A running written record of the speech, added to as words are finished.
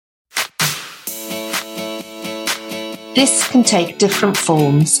This can take different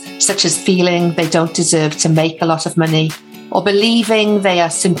forms, such as feeling they don't deserve to make a lot of money, or believing they are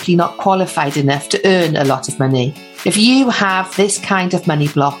simply not qualified enough to earn a lot of money. If you have this kind of money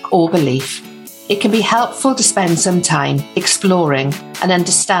block or belief, it can be helpful to spend some time exploring and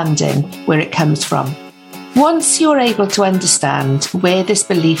understanding where it comes from. Once you're able to understand where this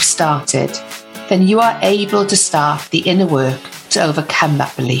belief started, then you are able to start the inner work to overcome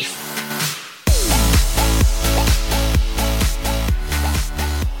that belief.